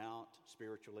wrung out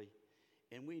spiritually,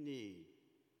 and we need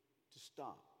to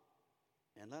stop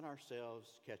and let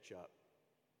ourselves catch up,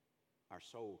 our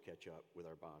soul catch up with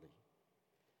our body.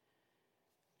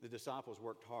 The disciples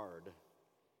worked hard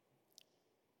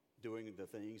doing the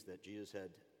things that Jesus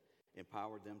had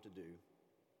empowered them to do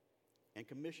and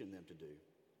commissioned them to do.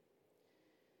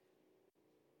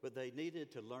 But they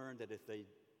needed to learn that if they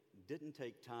didn't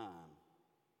take time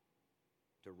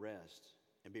to rest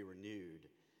and be renewed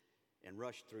and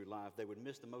rush through life, they would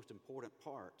miss the most important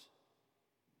part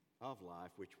of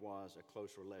life, which was a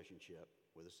close relationship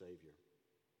with the Savior.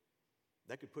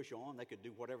 They could push on, they could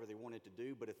do whatever they wanted to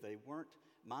do, but if they weren't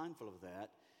mindful of that,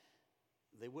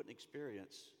 they wouldn't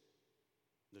experience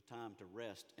the time to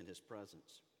rest in His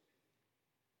presence.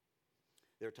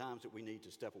 There are times that we need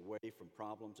to step away from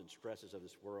problems and stresses of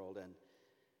this world and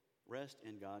rest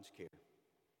in God's care.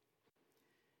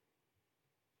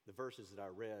 The verses that I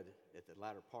read at the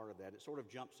latter part of that, it sort of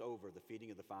jumps over the feeding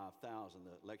of the 5,000,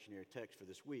 the lectionary text for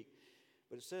this week.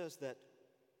 But it says that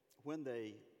when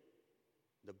the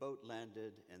boat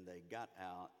landed and they got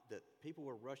out, that people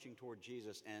were rushing toward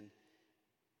Jesus, and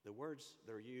the words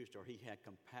that are used are, He had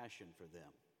compassion for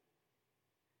them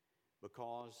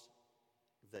because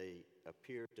they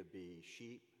appeared to be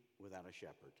sheep without a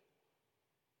shepherd.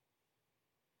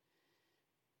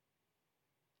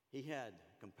 He had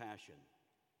compassion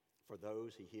for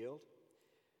those He healed,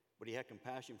 but He had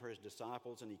compassion for His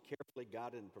disciples, and He carefully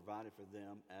guided and provided for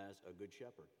them as a good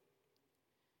shepherd.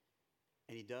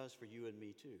 And He does for you and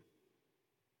me too.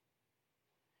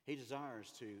 He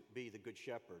desires to be the good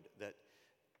shepherd that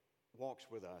walks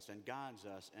with us and guides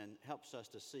us and helps us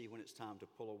to see when it's time to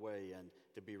pull away and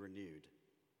to be renewed.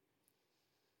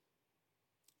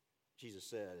 Jesus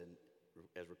said,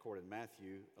 as recorded in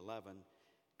Matthew 11,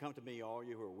 "Come to me, all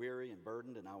you who are weary and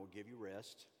burdened, and I will give you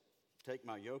rest. Take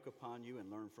my yoke upon you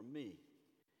and learn from me.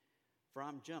 For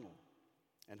I'm gentle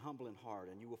and humble in heart,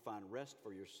 and you will find rest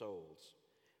for your souls.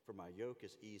 For my yoke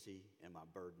is easy and my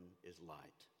burden is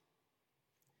light."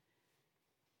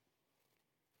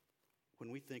 When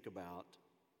we think about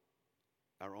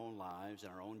our own lives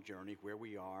and our own journey, where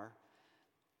we are,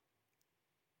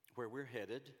 where we're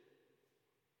headed,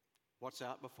 what's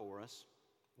out before us,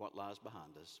 what lies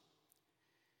behind us,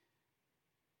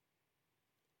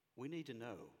 we need to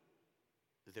know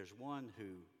that there's one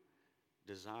who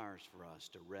desires for us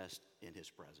to rest in His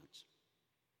presence,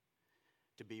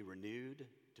 to be renewed,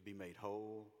 to be made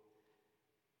whole,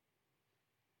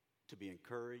 to be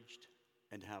encouraged,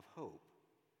 and to have hope,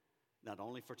 not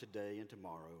only for today and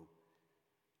tomorrow,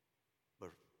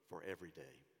 but for every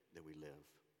day that we live.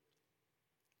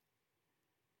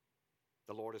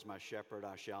 The Lord is my shepherd,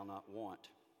 I shall not want.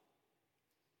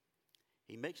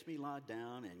 He makes me lie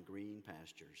down in green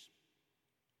pastures.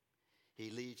 He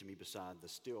leads me beside the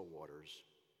still waters.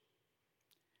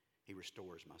 He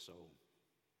restores my soul.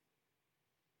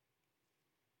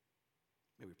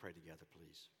 May we pray together,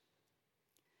 please.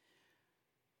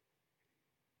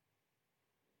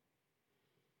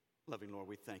 Loving Lord,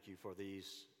 we thank you for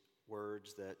these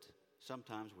words that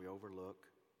sometimes we overlook.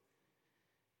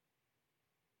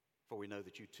 For we know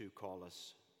that you too call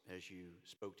us, as you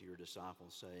spoke to your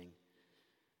disciples, saying,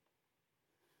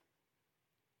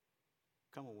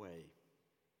 come away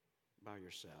by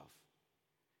yourself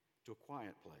to a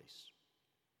quiet place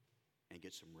and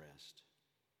get some rest.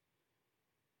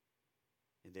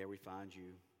 And there we find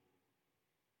you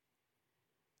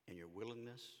in your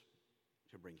willingness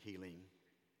to bring healing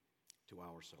to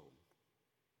our soul.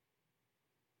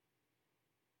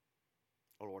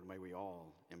 Oh Lord, may we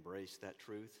all embrace that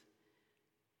truth.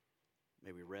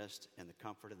 May we rest in the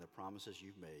comfort and the promises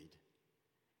you've made,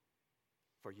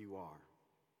 for you are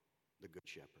the Good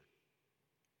Shepherd.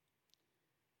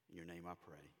 In your name I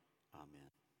pray, amen.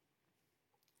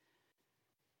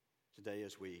 Today,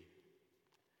 as we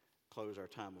close our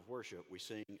time of worship, we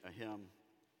sing a hymn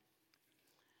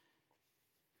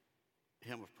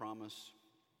of promise,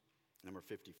 number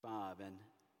 55, and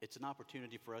it's an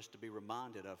opportunity for us to be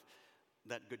reminded of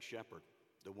that Good Shepherd,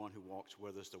 the one who walks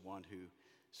with us, the one who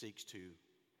seeks to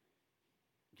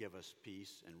give us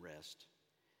peace and rest.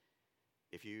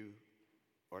 If you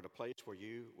are at a place where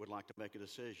you would like to make a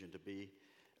decision to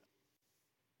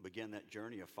begin that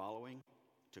journey of following,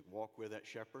 to walk with that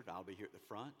shepherd, I'll be here at the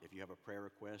front. If you have a prayer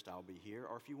request, I'll be here.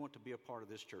 Or if you want to be a part of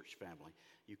this church family,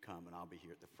 you come and I'll be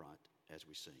here at the front as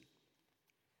we sing.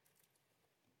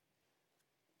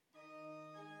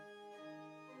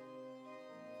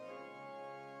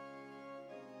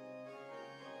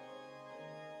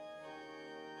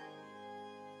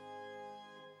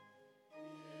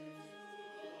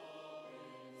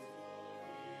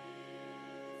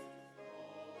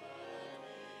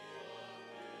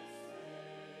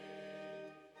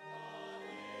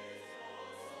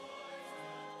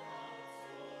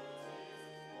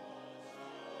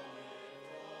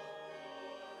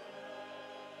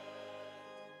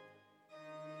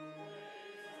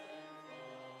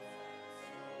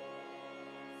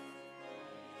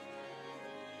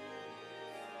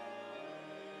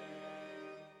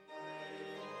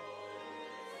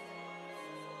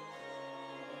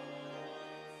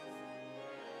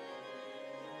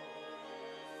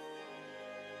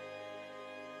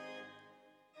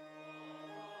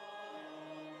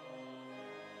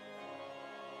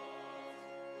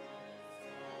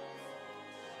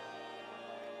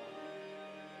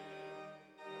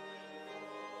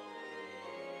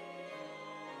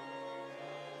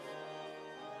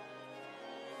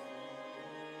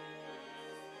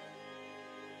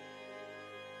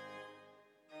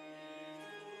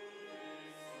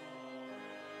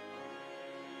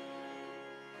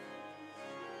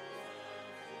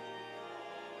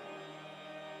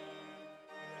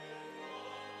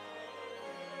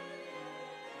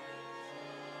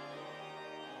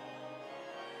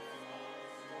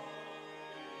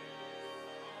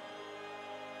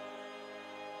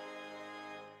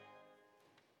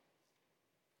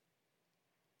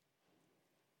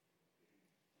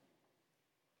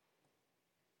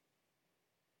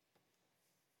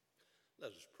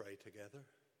 Let us pray together.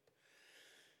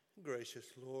 Gracious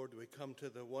Lord, we come to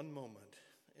the one moment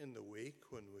in the week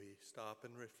when we stop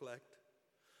and reflect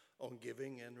on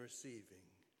giving and receiving,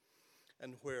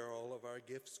 and where all of our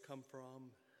gifts come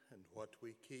from, and what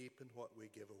we keep and what we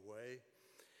give away.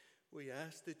 We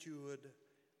ask that you would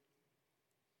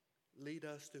lead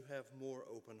us to have more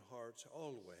open hearts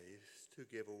always, to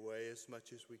give away as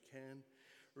much as we can,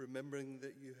 remembering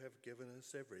that you have given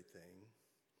us everything.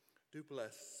 Do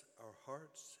bless our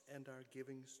hearts and our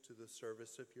givings to the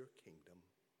service of your kingdom.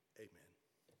 Amen.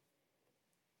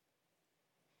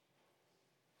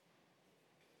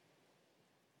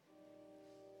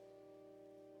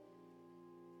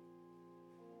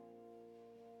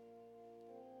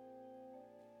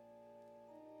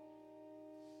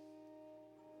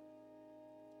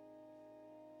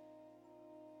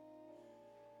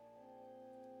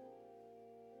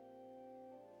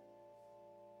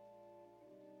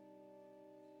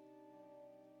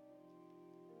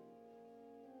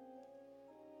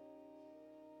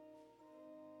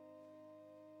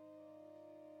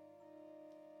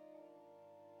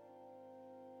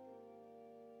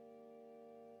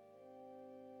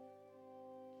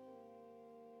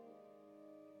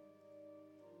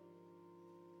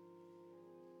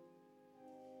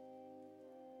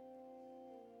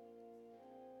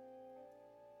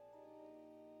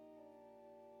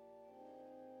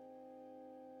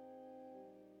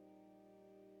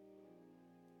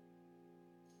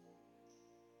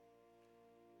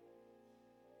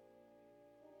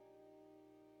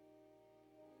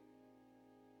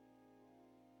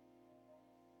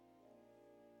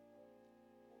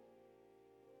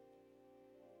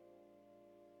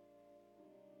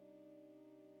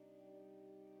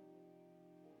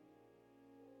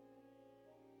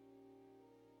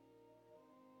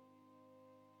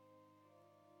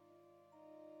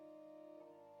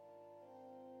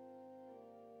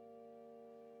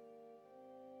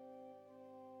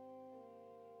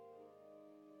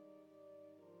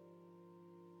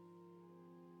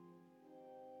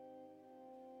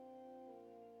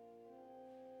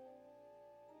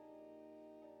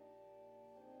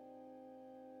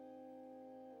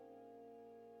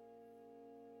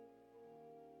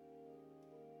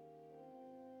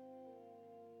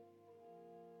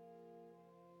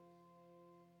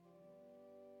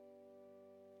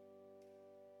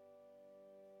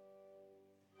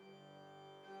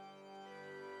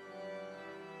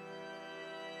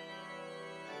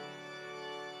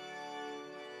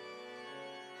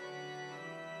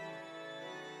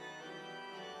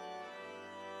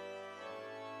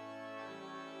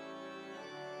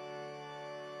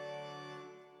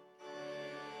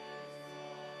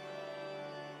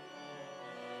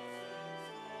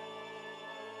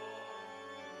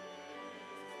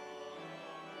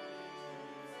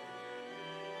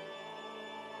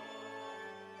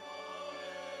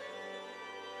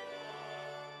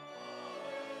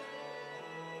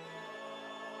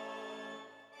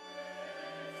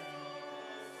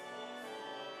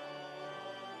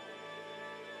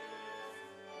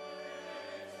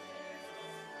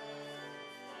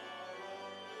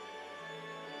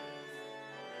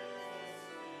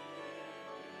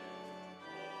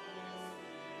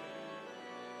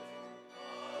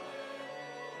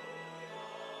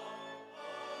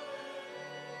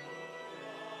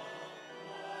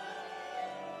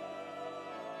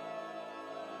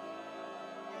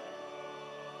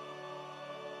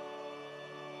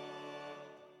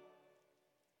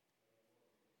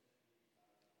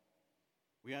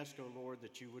 We ask, O Lord,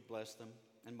 that you would bless them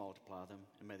and multiply them,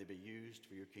 and may they be used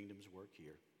for your kingdom's work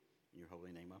here. In your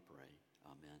holy name I pray.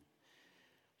 Amen.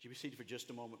 Would you be seated for just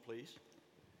a moment, please?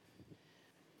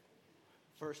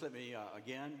 First, let me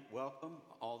again welcome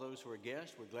all those who are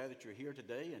guests. We're glad that you're here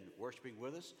today and worshiping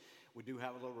with us. We do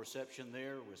have a little reception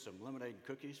there with some lemonade and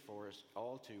cookies for us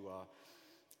all to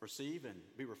receive and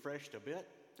be refreshed a bit,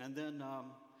 and then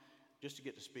just to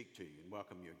get to speak to you and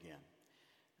welcome you again.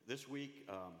 This week,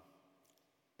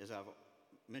 as I've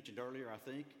mentioned earlier, I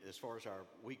think, as far as our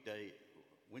weekday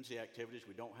Wednesday activities,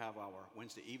 we don't have our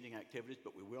Wednesday evening activities,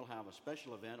 but we will have a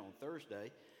special event on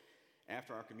Thursday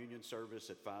after our communion service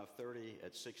at 5:30.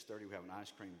 At 6:30, we have an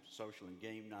ice cream social and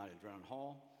game night at Drennan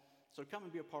Hall. So come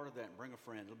and be a part of that and bring a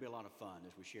friend. It'll be a lot of fun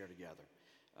as we share together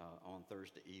on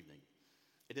Thursday evening.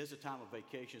 It is a time of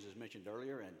vacations, as mentioned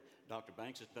earlier, and Dr.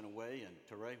 Banks has been away. And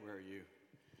Teray, where are you?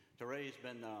 Teray has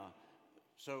been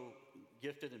so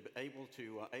gifted and able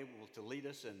to lead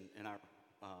us in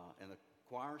the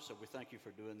choir, so we thank you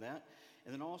for doing that.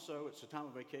 And then also, it's a time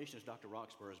of vacation as Dr.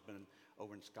 Roxburgh has been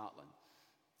over in Scotland,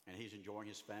 and he's enjoying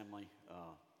his family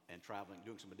and traveling,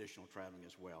 doing some additional traveling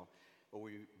as well. But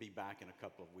we'll be back in a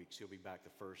couple of weeks. He'll be back the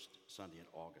first Sunday in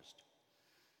August.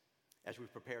 As we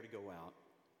prepare to go out,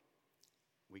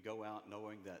 we go out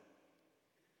knowing that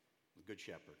the Good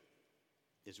Shepherd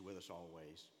is with us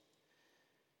always,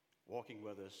 walking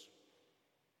with us,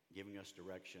 giving us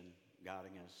direction,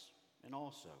 guiding us, and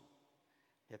also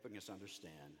helping us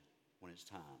understand when it's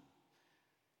time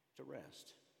to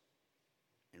rest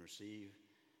and receive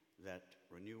that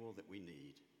renewal that we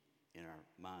need in our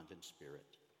mind and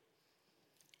spirit.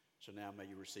 So now may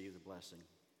you receive the blessing.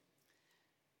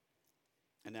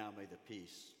 And now may the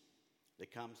peace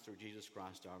that comes through Jesus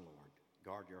Christ our Lord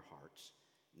guard your hearts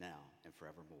now and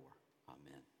forevermore.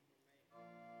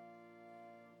 Amen.